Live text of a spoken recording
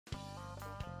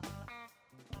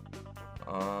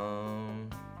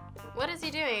What is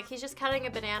he doing? He's just cutting a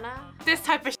banana? This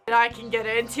type of shit I can get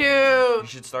into. You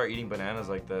should start eating bananas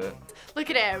like that. Look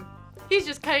at him. He's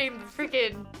just cutting the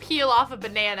freaking peel off a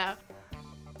banana.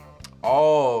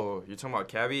 Oh, you're talking about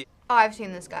Khaby? Oh, I've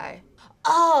seen this guy.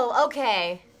 Oh,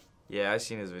 okay. Yeah, I've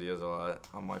seen his videos a lot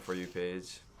on my For You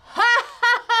page.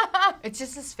 It's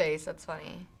just his face, that's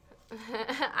funny.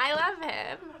 I love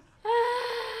him.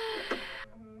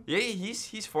 Yeah,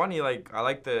 he's funny. Like, I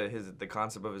like the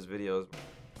concept of his videos.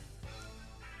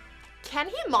 Can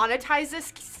he monetize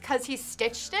this because he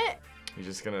stitched it? He's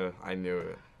just gonna, I knew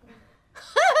it.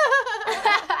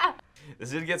 This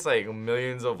dude gets like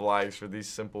millions of likes for these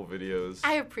simple videos.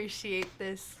 I appreciate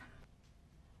this.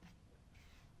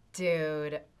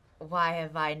 Dude, why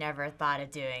have I never thought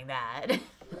of doing that?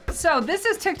 So this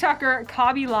is TikToker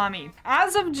Khaby Lame.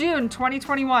 As of June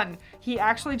 2021, he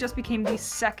actually just became the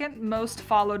second most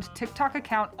followed TikTok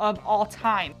account of all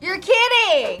time. You're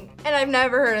kidding! And I've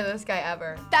never heard of this guy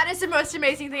ever. That is the most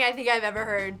amazing thing I think I've ever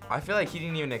heard. I feel like he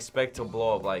didn't even expect to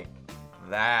blow up like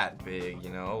that big, you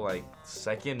know? Like,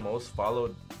 second most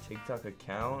followed TikTok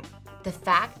account. The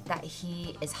fact that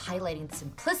he is highlighting the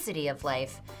simplicity of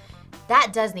life,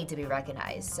 that does need to be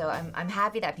recognized. So I'm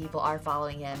happy that people are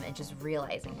following him and just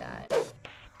realizing that.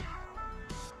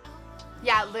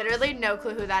 Yeah, literally no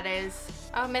clue who that is.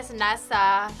 Oh, Miss Nessa.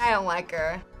 I don't like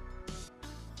her.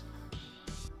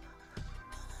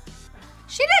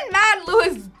 She did Mad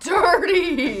Louis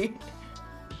dirty.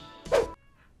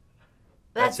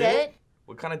 That's it?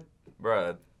 What kind of,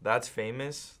 bruh, that's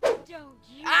famous?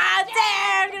 Ah,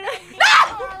 damn!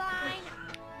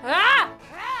 Ah!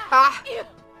 Ah!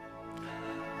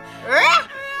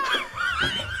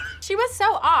 She was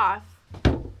so off.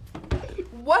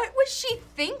 What was she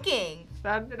thinking?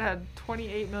 That it had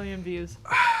 28 million views.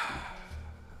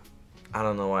 I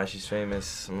don't know why she's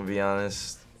famous, I'm gonna be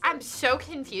honest. I'm so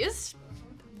confused.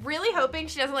 Really hoping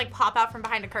she doesn't like pop out from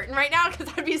behind a curtain right now because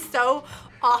that'd be so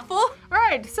awful. All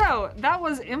right, so that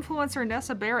was influencer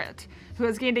Nessa Barrett, who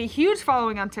has gained a huge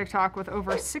following on TikTok with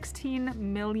over 16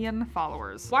 million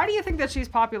followers. Why do you think that she's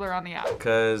popular on the app?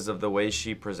 Because of the way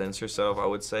she presents herself, I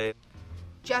would say.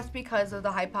 Just because of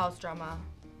the hype house drama.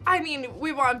 I mean,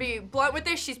 we want to be blunt with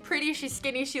this. She's pretty, she's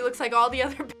skinny, she looks like all the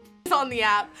other on the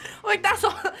app. Like that's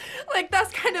all, like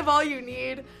that's kind of all you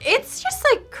need. It's just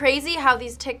like crazy how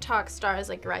these TikTok stars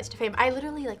like rise to fame. I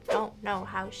literally like don't know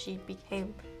how she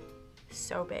became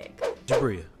so big.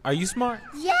 Jabria, are you smart?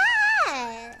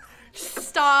 Yeah.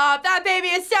 Stop, that baby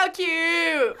is so cute.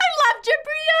 I love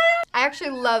Jabria. I actually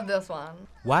love this one.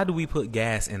 Why do we put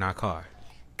gas in our car?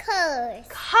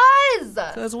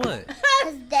 Cause what?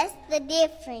 Cause that's the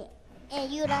difference.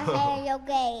 And you don't have your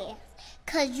gas.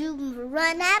 Cause you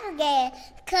run out of gas.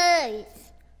 Cause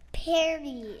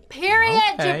period. Period,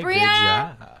 Okay, Jabria.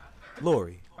 good job.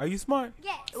 Lori, are you smart?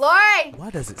 Yes. Lori! Why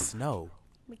does it snow?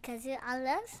 Because I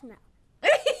love snow.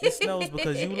 It snows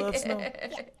because you love snow? Yeah.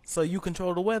 So you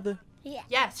control the weather? Yeah.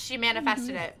 Yes, she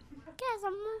manifested it. Because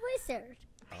I'm a wizard.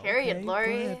 Period, Okay, Lori.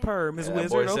 go ahead, purr, Miss Yeah,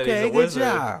 Wizard. boy said he's Okay, a good wizard.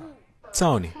 job.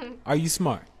 Tony, are you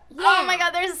smart? Yeah. Oh my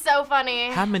god, they're so funny.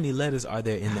 How many letters are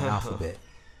there in the alphabet?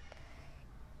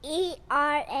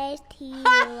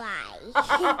 E-R-S-T-Y.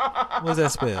 What's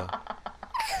that spell?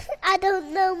 I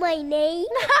don't know my name.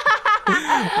 All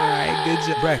right, good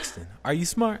job. Braxton, are you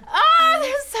smart? Oh,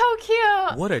 they're so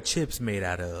cute. What are chips made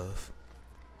out of?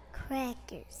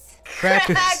 Crackers.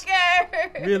 Crackers.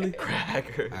 Cracker. Really?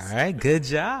 Crackers. All right, good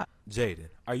job. Jaden,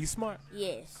 are you smart?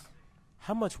 Yes.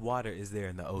 How much water is there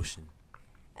in the ocean?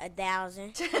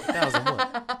 1,000. 1,000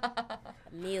 what?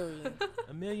 1,000,000.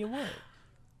 1,000,000 what?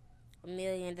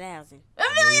 1,000,000.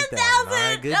 1,000,000. All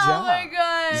right, good job. Oh my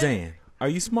god. Zan, are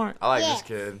you smart? I like Yes. this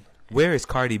kid. Where is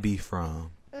Cardi B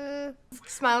from?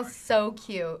 Smiles so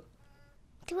cute.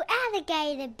 To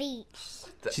Alligator Beach.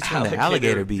 She's from the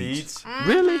Alligator Beach.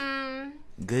 Really?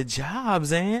 Good job,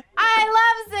 Zan. I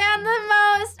love Zan the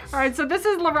most. All right, so this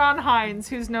is LaRon Hines,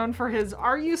 who's known for his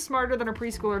 "Are You Smarter Than a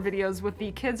Preschooler" videos with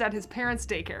the kids at his parents'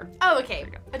 daycare. Oh, okay.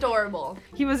 Adorable.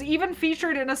 He was even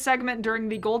featured in a segment during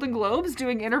the Golden Globes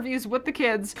doing interviews with the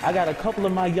kids. I got a couple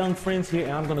of my young friends here,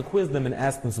 and I'm going to quiz them and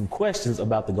ask them some questions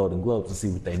about the Golden Globes to see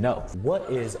what they know. What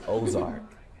is Ozark?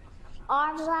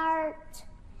 Ozark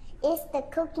is the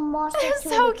Cookie Monster They're to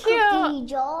so the cookie cute.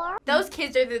 jar. Those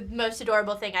kids are the most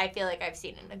adorable thing I feel like I've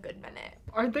seen in a good minute.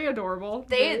 Aren't they adorable?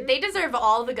 They deserve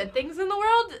all the good things in the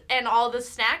world and all the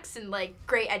snacks and like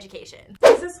great education.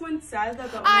 This one said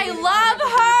that the I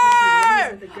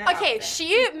love her. Okay,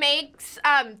 she makes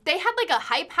they had like a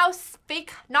hype house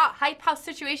fake not hype house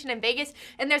situation in Vegas,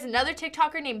 and there's another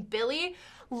TikToker named Billy.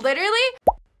 Literally,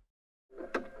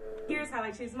 Here's how how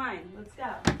I choose mine. Let's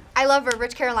go. I love her,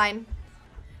 RichCaroline.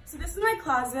 So this is my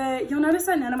closet. You'll notice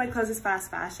that none of my clothes is fast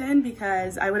fashion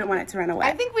because I wouldn't want it to run away.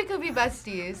 I think we could be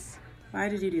besties. Why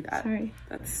did you do that? Sorry.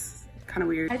 That's kind of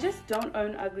weird. I just don't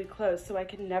own ugly clothes, so I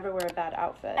can never wear a bad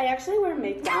outfit. I actually wear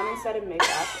makeup on instead of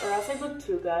makeup, or else I look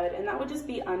too good, and that would just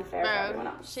be unfair for everyone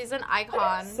else. She's an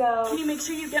icon. So, can you make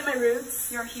sure you get my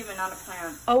roots? You're a human, not a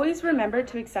plant. Always remember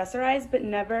to accessorize, but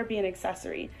never be an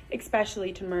accessory,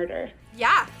 especially to murder.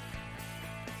 Yeah.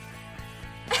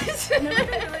 I've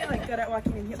never been really good at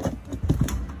walking in here.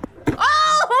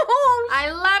 Oh!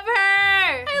 I love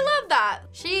her! I love that.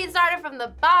 She started from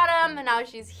the bottom and now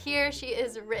she's here. She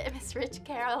is Miss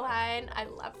RichCaroline. I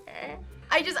love her.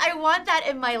 I want that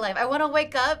in my life. I want to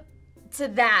wake up to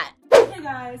that. Hey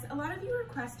guys, a lot of you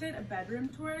requested a bedroom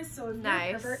tour, so if you're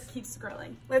a pervert, keep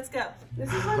scrolling. Let's go.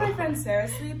 This is where my friend Sarah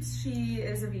sleeps. She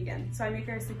is a vegan, so I make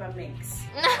her sleep on minks.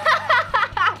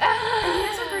 And you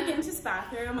guys don't forget into this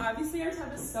bathroom. Obviously, our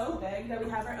tub is so big that we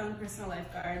have our own personal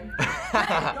lifeguard.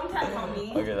 Don't catcall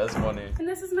me. Okay, that's funny. And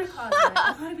this is my closet.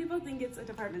 A lot of people think it's a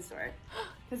department store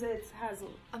because it has.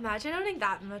 Imagine owning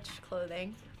that much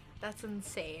clothing. That's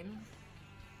insane.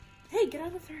 Hey, get out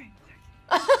of the throne.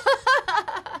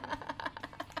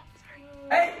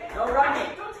 Hey, no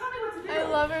running. Don't tell me what to do. I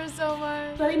love her so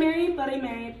much. Bloody Mary, Bloody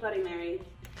Mary, Bloody Mary.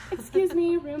 Excuse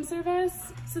me, room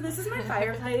service. So this is my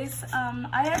fireplace. I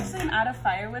actually am out of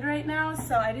firewood right now,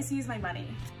 so I just use my money.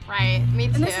 Right, me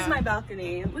too. And this is my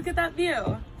balcony. Look at that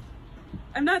view.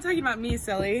 I'm not talking about me,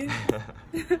 silly.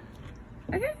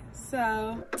 Okay,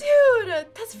 so. Dude,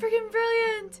 that's freaking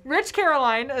brilliant.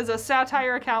 RichCaroline is a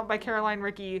satire account by Caroline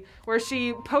Ricky where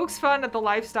she pokes fun at the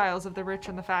lifestyles of the rich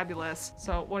and the fabulous.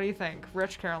 So what do you think,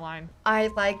 RichCaroline? I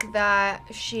like that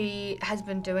she has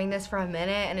been doing this for a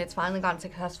minute and it's finally gotten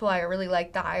successful. I really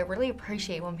like that. I really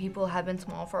appreciate when people have been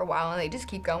small for a while and they just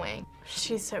keep going.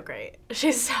 She's so great.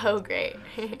 She's so great.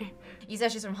 You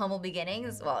said she's from humble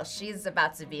beginnings? Well, she's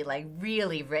about to be like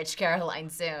really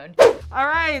RichCaroline soon. All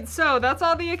right, so that's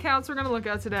all the accounts we're gonna look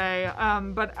at today.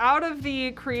 But out of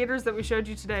the creators that we showed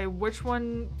you today, which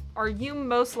one are you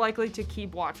most likely to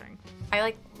keep watching? I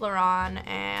like Lauren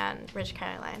and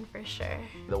RichCaroline for sure.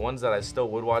 The ones that I still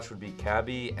would watch would be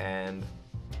Khaby and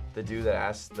the dude that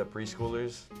asked the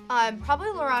preschoolers.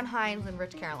 Probably Lauren, Hines, and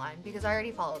RichCaroline because I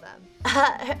already follow them.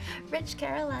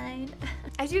 RichCaroline.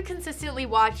 I do consistently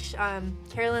watch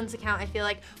Carolyn's account, I feel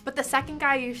like, but the second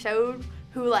guy you showed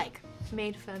who like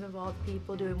made fun of all the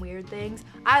people doing weird things,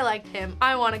 I liked him.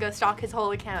 I want to go stalk his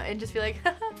whole account and just be like,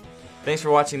 Thanks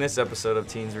for watching this episode of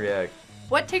Teens React.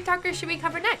 What TikTokers should we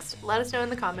cover next? Let us know in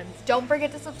the comments. Don't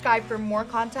forget to subscribe for more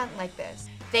content like this.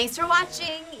 Thanks for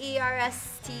watching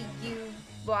ERSTUY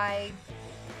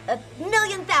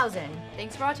 1,000,000.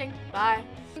 Thanks for watching. Bye.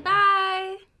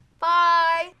 Bye.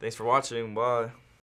 Bye. Thanks for watching. Bye.